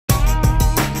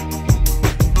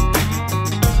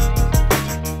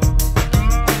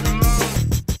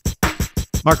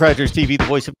Mark Rogers TV, the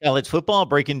voice of college football,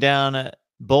 breaking down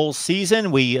bowl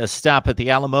season. We stop at the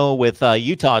Alamo with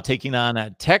Utah taking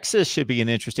on Texas. Should be an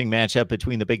interesting matchup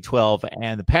between the Big 12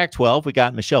 and the Pac-12. We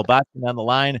got Michelle Botkin on the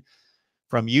line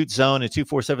from Ute Zone at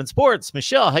 247 Sports.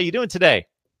 Michelle, how you doing today?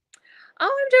 Oh,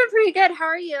 I'm doing pretty good. How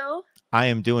are you? I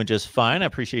am doing just fine. I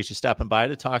appreciate you stopping by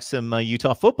to talk some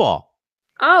Utah football.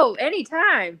 Oh,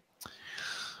 anytime.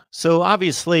 So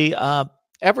obviously,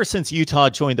 ever since Utah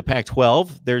joined the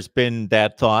Pac-12, there's been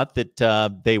that thought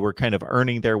that they were kind of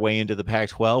earning their way into the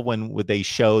Pac-12 when would they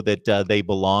show that they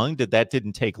belonged. That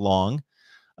didn't take long.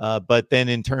 But then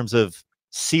in terms of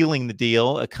sealing the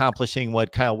deal, accomplishing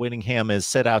what Kyle Whittingham has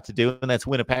set out to do, and that's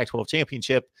win a Pac-12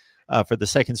 championship for the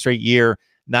second straight year,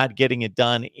 not getting it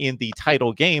done in the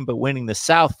title game, but winning the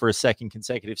South for a second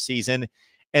consecutive season.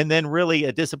 And then really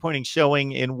a disappointing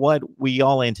showing in what we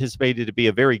all anticipated to be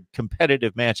a very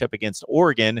competitive matchup against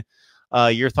Oregon.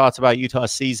 Your thoughts about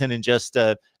Utah's season and just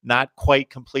not quite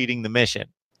completing the mission?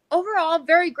 Overall,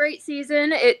 very great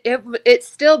season. It's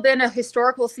still been a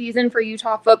historical season for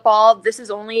Utah football. This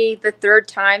is only the third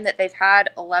time that they've had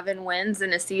 11 wins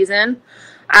in a season.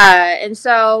 And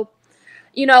so,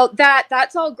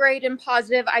 that's all great and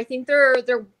positive. I think there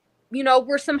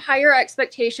were some higher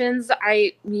expectations.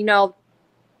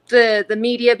 The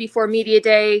media before media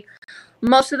day,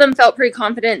 most of them felt pretty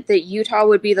confident that Utah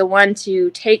would be the one to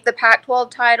take the Pac-12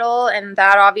 title, and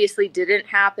that obviously didn't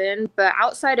happen. But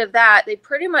outside of that, they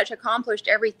pretty much accomplished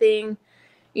everything,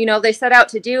 they set out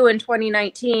to do in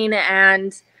 2019.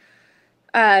 And,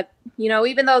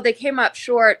 even though they came up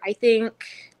short, I think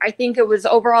it was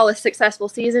overall a successful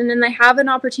season, and they have an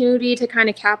opportunity to kind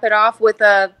of cap it off with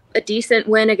a decent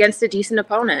win against a decent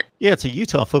opponent. Yeah, it's a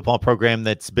Utah football program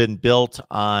that's been built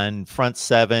on front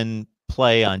seven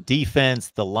play on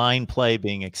defense, the line play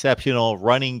being exceptional,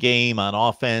 running game on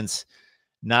offense,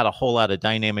 not a whole lot of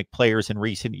dynamic players in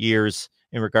recent years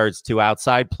in regards to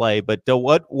outside play. But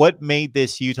what made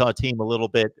this Utah team a little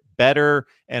bit better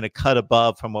and a cut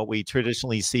above from what we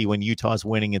traditionally see when Utah's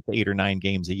winning at 8 or 9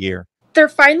 games a year? They're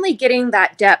finally getting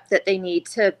that depth that they need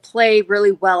to play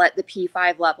really well at the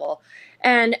P5 level.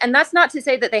 And that's not to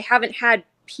say that they haven't had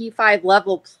P5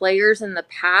 level players in the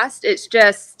past. It's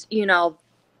just,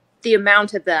 the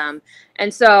amount of them.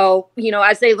 And so,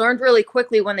 as they learned really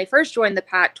quickly when they first joined the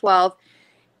Pac-12,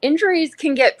 injuries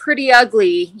can get pretty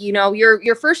ugly.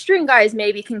 Your first string guys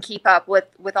maybe can keep up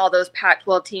with all those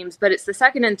Pac-12 teams, but it's the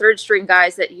second and third string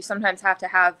guys that you sometimes have to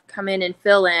have come in and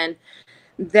fill in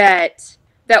that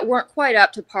weren't quite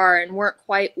up to par and weren't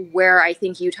quite where I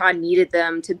think Utah needed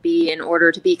them to be in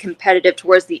order to be competitive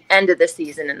towards the end of the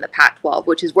season in the Pac-12,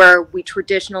 which is where we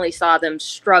traditionally saw them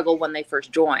struggle when they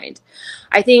first joined.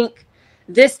 I think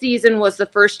this season was the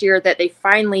first year that they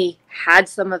finally had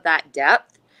some of that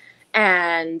depth,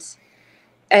 and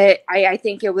I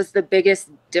think it was the biggest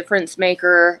difference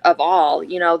maker of all.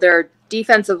 Their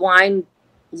defensive line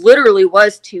literally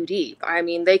was too deep. I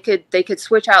mean, they could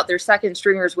switch out their second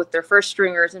stringers with their first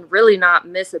stringers and really not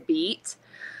miss a beat.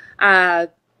 They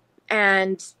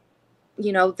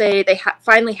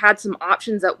finally had some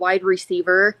options at wide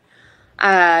receiver.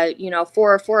 4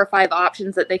 or 5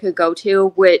 options that they could go to,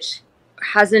 which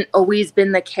hasn't always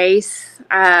been the case.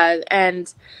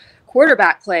 And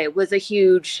quarterback play was a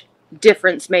huge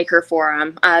difference maker for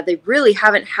them. They really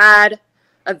haven't had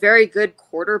a very good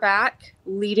quarterback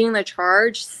leading the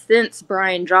charge since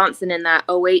Brian Johnson in that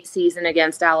 2008 season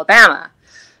against Alabama.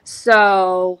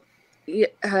 So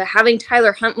having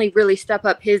Tyler Huntley really step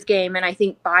up his game and I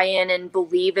think buy in and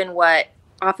believe in what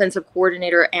offensive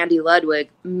coordinator Andy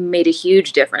Ludwig made a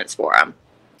huge difference for him.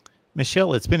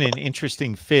 Michelle, it's been an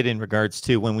interesting fit in regards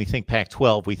to when we think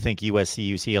Pac-12, we think USC,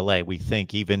 UCLA. We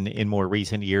think even in more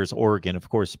recent years, Oregon, of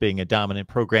course, being a dominant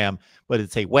program, but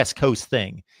it's a West Coast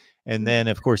thing. And then,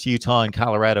 of course, Utah and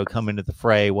Colorado come into the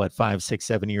fray, 5, 6,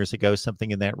 7 years ago, something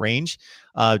in that range.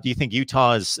 Do you think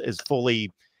Utah is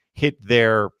fully hit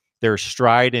their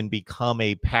stride and become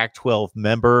a Pac-12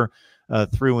 member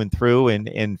through and through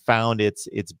and found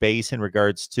its base in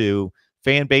regards to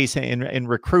fan base and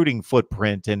recruiting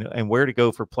footprint and where to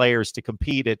go for players to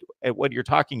compete at what you're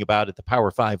talking about at the Power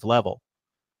 5 level?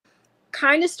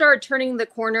 Kind of started turning the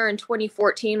corner in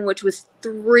 2014, which was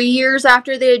 3 years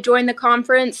after they had joined the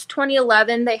conference.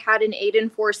 2011, they had an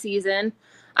 8-4 season.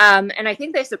 And I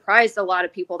think they surprised a lot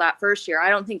of people that first year. I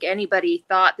don't think anybody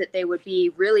thought that they would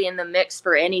be really in the mix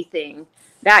for anything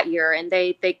that year. And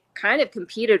they kind of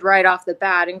competed right off the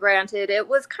bat. And granted, it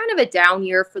was kind of a down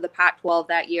year for the Pac-12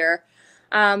 that year.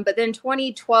 But then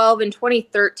 2012 and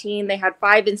 2013, they had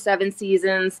 5 and 7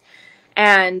 seasons.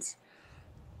 And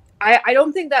I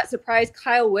don't think that surprised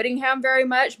Kyle Whittingham very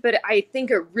much, but I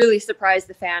think it really surprised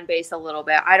the fan base a little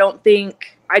bit. I don't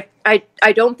think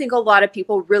a lot of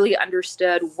people really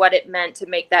understood what it meant to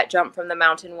make that jump from the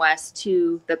Mountain West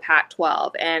to the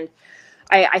Pac-12. And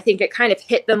I think it kind of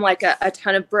hit them like a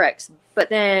ton of bricks. But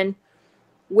then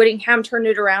Whittingham turned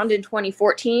it around in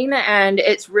 2014, and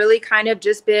it's really kind of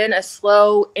just been a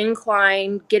slow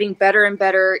incline, getting better and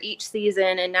better each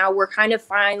season. And now we're kind of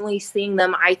finally seeing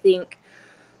them, I think,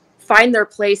 find their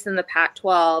place in the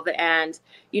Pac-12 and,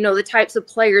 you know, the types of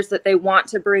players that they want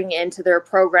to bring into their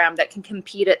program that can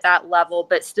compete at that level,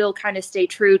 but still kind of stay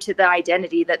true to the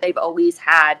identity that they've always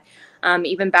had,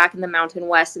 even back in the Mountain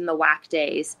West in the WAC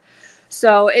days.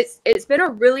 So it's been a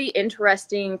really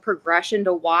interesting progression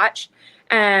to watch.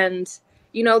 And,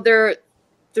 you know,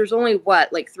 there's only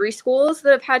like 3 schools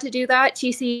that have had to do that.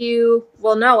 TCU,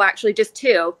 well, no, actually just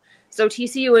 2. So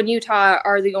TCU and Utah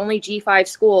are the only G5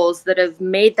 schools that have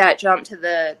made that jump to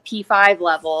the P5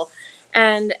 level.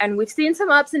 And we've seen some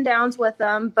ups and downs with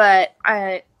them, but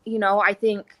I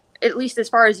think at least as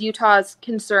far as Utah's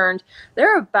concerned,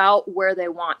 they're about where they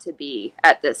want to be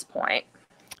at this point.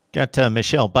 Got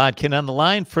Michelle Bodkin on the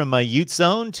line from Ute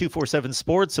Zone 247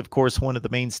 Sports, of course, one of the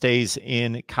mainstays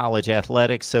in college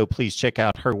athletics. So please check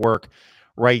out her work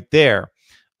right there.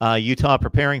 Utah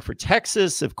preparing for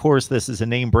Texas. Of course, this is a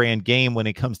name brand game when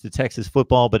it comes to Texas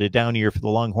football, but a down year for the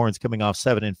Longhorns coming off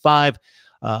 7-5,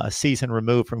 a season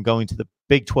removed from going to the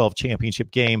Big 12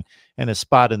 championship game and a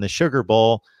spot in the Sugar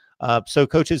Bowl. So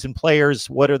coaches and players,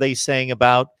 what are they saying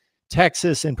about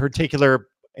Texas in particular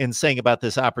and saying about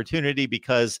this opportunity?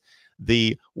 Because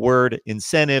the word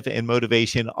incentive and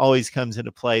motivation always comes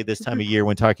into play this time of year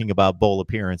when talking about bowl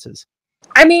appearances.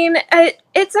 I mean,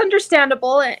 it's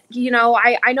understandable. You know,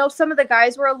 I know some of the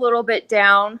guys were a little bit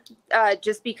down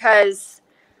just because,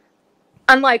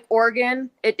 unlike Oregon,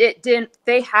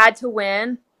 they had to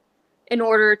win in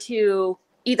order to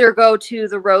either go to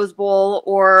the Rose Bowl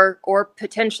or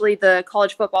potentially the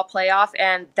college football playoff,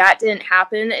 and that didn't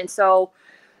happen. And so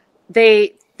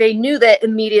they knew that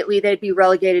immediately they'd be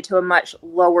relegated to a much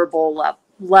lower bowl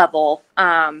level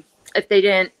if they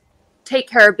didn't take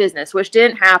care of business, which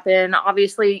didn't happen.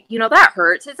 Obviously, you know, that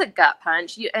hurts. It's a gut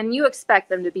punch. You expect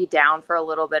them to be down for a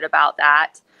little bit about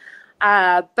that.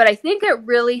 But I think it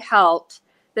really helped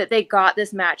that they got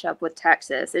this matchup with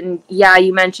Texas. And yeah,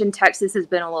 you mentioned Texas has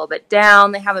been a little bit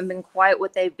down. They haven't been quite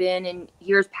what they've been in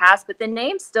years past, but the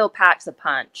name still packs a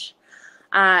punch.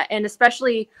 And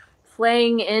especially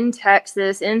playing in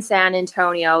Texas, in San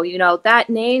Antonio, you know, that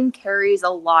name carries a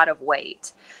lot of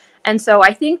weight. And so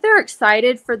I think they're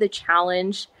excited for the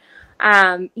challenge,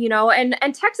 you know, and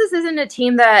Texas isn't a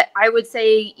team that I would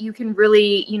say you can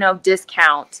really, you know,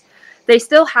 discount. They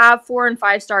still have 4- and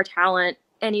 5-star talent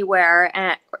anywhere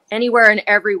and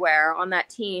everywhere on that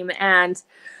team. And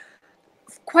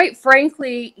quite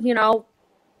frankly, you know,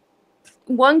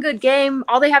 one good game,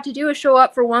 all they have to do is show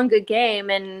up for one good game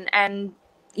and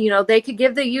you know, they could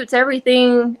give the Utes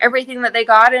everything that they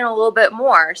got and a little bit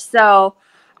more. So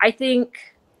I think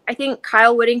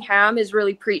Kyle Whittingham is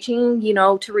really preaching, you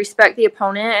know, to respect the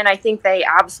opponent, and I think they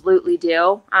absolutely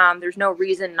do. There's no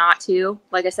reason not to.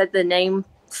 Like I said, the name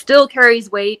still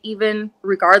carries weight, even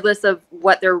regardless of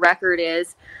what their record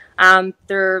is.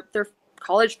 They're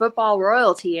college football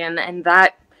royalty, and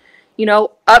that, you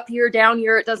know, up year, down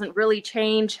year, it doesn't really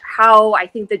change how I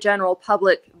think the general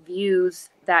public views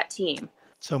that team.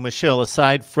 So, Michelle,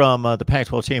 aside from the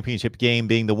Pac-12 championship game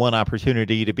being the one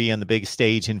opportunity to be on the big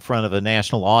stage in front of a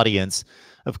national audience,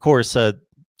 of course,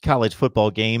 college football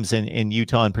games and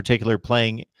Utah in particular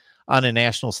playing on a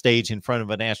national stage in front of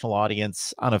a national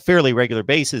audience on a fairly regular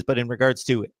basis. But in regards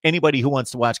to anybody who wants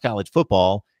to watch college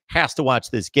football has to watch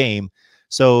this game.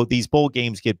 So these bowl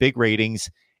games get big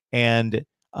ratings, and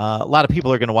a lot of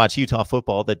people are going to watch Utah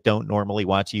football that don't normally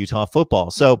watch Utah football.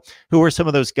 So who are some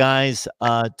of those guys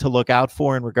to look out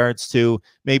for in regards to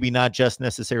maybe not just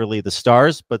necessarily the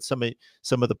stars, but some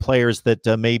of the players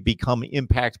that may become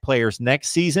impact players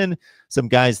next season, some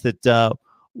guys that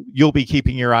you'll be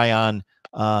keeping your eye on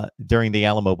during the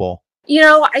Alamo Bowl? You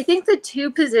know, I think the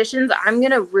 2 positions I'm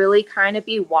going to really kind of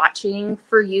be watching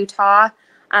for Utah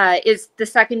is the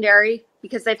secondary,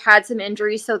 because they've had some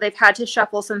injuries, so they've had to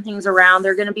shuffle some things around.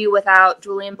 They're going to be without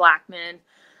Julian Blackman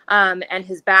and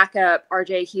his backup,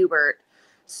 R.J. Hubert.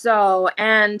 So,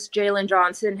 and Jalen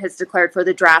Johnson has declared for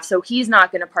the draft, so he's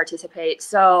not going to participate.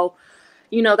 So,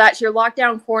 you know, that's your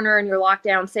lockdown corner and your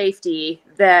lockdown safety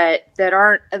that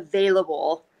aren't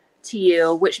available to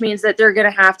you, which means that they're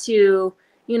going to have to,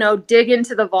 you know, dig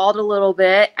into the vault a little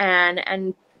bit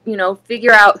and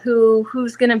figure out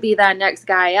who's going to be that next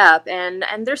guy up. And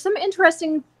there's some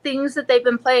interesting things that they've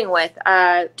been playing with.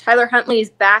 Tyler Huntley's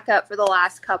backup for the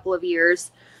last couple of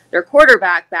years, their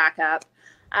quarterback backup,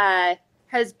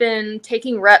 has been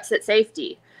taking reps at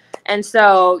safety. And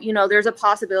so, there's a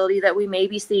possibility that we may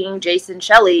be seeing Jason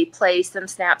Shelley play some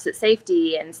snaps at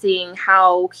safety and seeing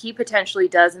how he potentially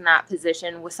does in that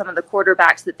position with some of the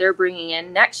quarterbacks that they're bringing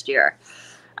in next year.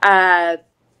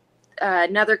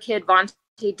 Another kid,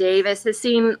 Vontae Davis, has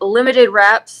seen limited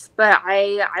reps, but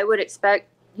I would expect,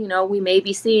 we may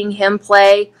be seeing him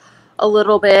play a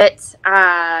little bit.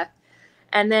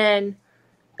 And then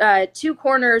two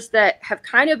corners that have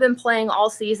kind of been playing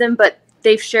all season, but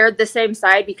they've shared the same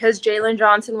side because Jalen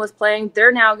Johnson was playing.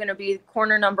 They're now going to be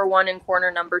corner number 1 and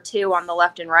corner number 2 on the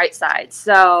left and right side.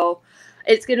 So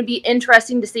it's going to be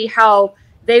interesting to see how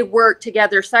they work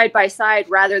together side by side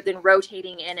rather than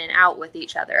rotating in and out with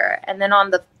each other. And then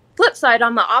on the flip side,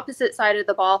 on the opposite side of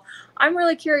the ball, I'm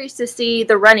really curious to see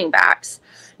the running backs.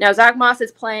 Now, Zach Moss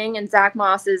is playing, and Zach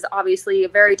Moss is obviously a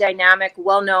very dynamic,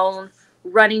 well-known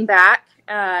running back,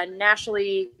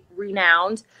 nationally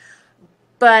renowned.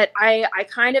 But I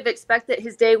kind of expect that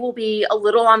his day will be a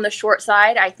little on the short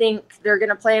side. I think they're going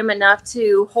to play him enough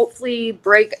to hopefully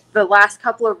break the last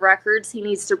couple of records he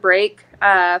needs to break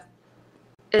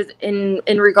in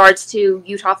regards to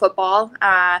Utah football.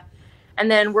 And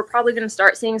then we're probably going to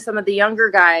start seeing some of the younger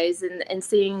guys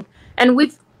and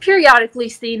we've periodically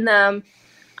seen them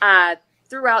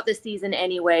throughout the season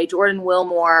anyway. Jordan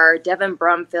Wilmore, Devin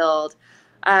Brumfield,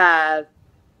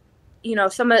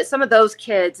 some of those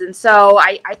kids. And so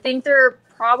I think they're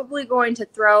probably going to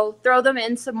throw them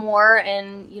in some more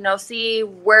and, see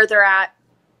where they're at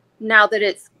now that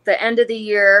it's the end of the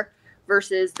year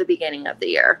versus the beginning of the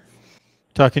year.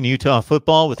 Talking Utah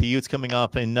football with the Utes coming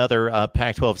off another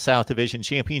Pac-12 South Division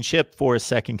championship for a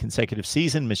second consecutive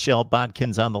season. Michelle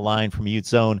Bodkins on the line from Ute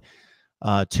Zone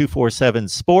 247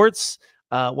 Sports.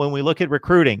 When we look at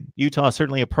recruiting, Utah is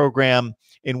certainly a program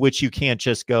in which you can't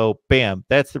just go, bam,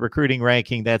 that's the recruiting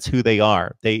ranking, that's who they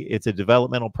are. It's a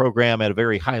developmental program at a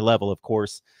very high level, of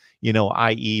course,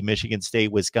 i.e. Michigan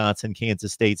State, Wisconsin,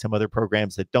 Kansas State, some other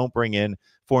programs that don't bring in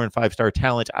 4- and 5-star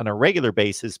talent on a regular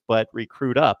basis, but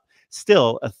recruit up.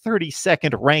 Still a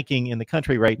 32nd ranking in the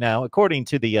country right now, according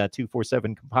to the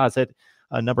 247 composite.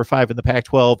 Number 5 in the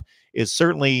Pac-12 is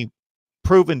certainly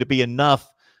proven to be enough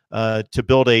to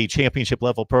build a championship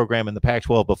level program in the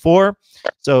Pac-12 before.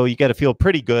 So you got to feel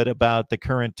pretty good about the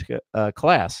current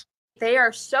class. They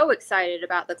are so excited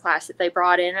about the class that they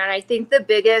brought in. And I think the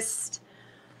biggest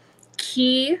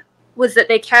key was that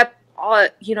they kept all,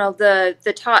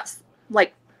 the top,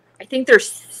 I think there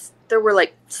were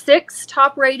 6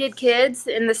 top-rated kids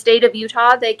in the state of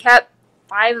Utah. They kept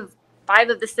 4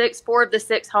 of the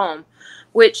 6 home,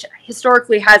 which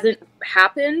historically hasn't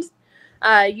happened.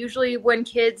 Usually when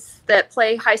kids that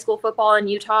play high school football in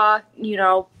Utah,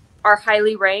 are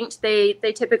highly ranked, they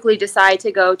typically decide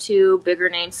to go to bigger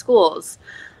name schools,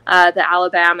 the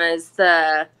Alabamas,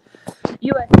 the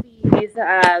USCs,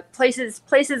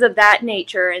 places of that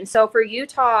nature. And so for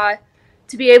Utah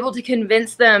to be able to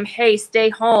convince them, hey, stay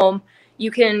home, you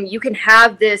can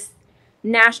have this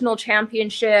national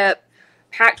championship,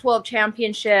 Pac-12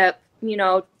 championship,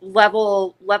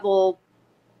 level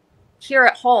here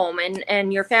at home,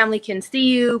 and your family can see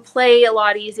you play a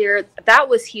lot easier. That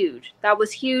was huge.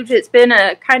 It's been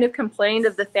a kind of complaint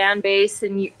of the fan base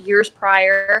in years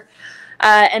prior.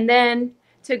 And then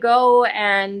to go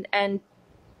and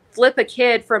flip a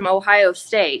kid from Ohio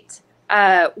State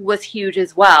was huge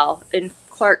as well, in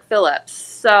Clark Phillips.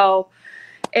 So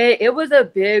it was a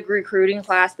big recruiting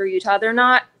class for Utah. They're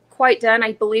not quite done.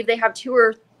 I believe they have 2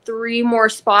 or 3 more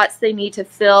spots they need to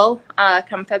fill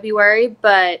come February,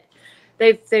 but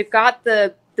they've got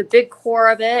the big core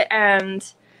of it. And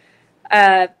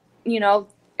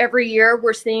every year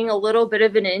we're seeing a little bit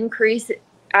of an increase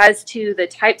as to the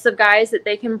types of guys that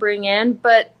they can bring in,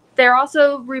 but they're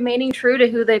also remaining true to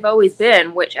who they've always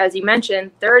been, which, as you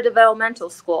mentioned, they're a developmental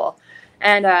school.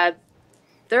 And I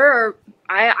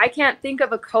can't think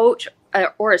of a coach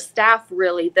or a staff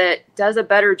really that does a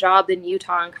better job than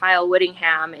Utah and Kyle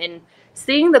Whittingham in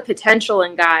seeing the potential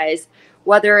in guys,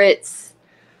 whether it's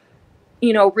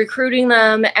recruiting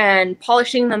them and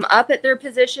polishing them up at their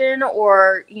position,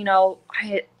 or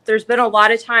there's been a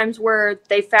lot of times where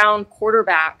they found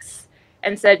quarterbacks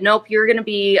and said, nope, you're going to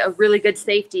be a really good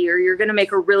safety, or you're going to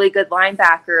make a really good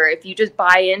linebacker if you just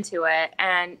buy into it.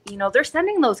 And, they're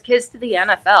sending those kids to the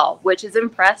NFL, which is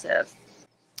impressive.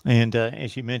 And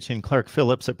as you mentioned, Clark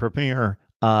Phillips, a premier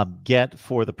get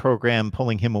for the program,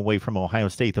 pulling him away from Ohio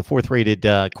State, the 4th rated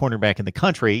cornerback in the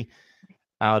country.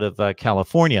 out of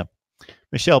California.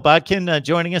 Michelle Bodkin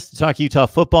joining us to talk Utah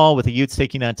football with the Utes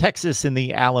taking on Texas in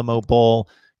the Alamo Bowl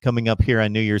coming up here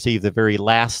on New Year's Eve, the very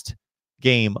last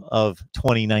game of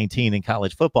 2019 in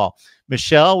college football.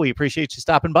 Michelle, we appreciate you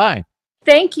stopping by.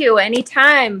 Thank you.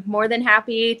 Anytime. More than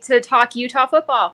happy to talk Utah football.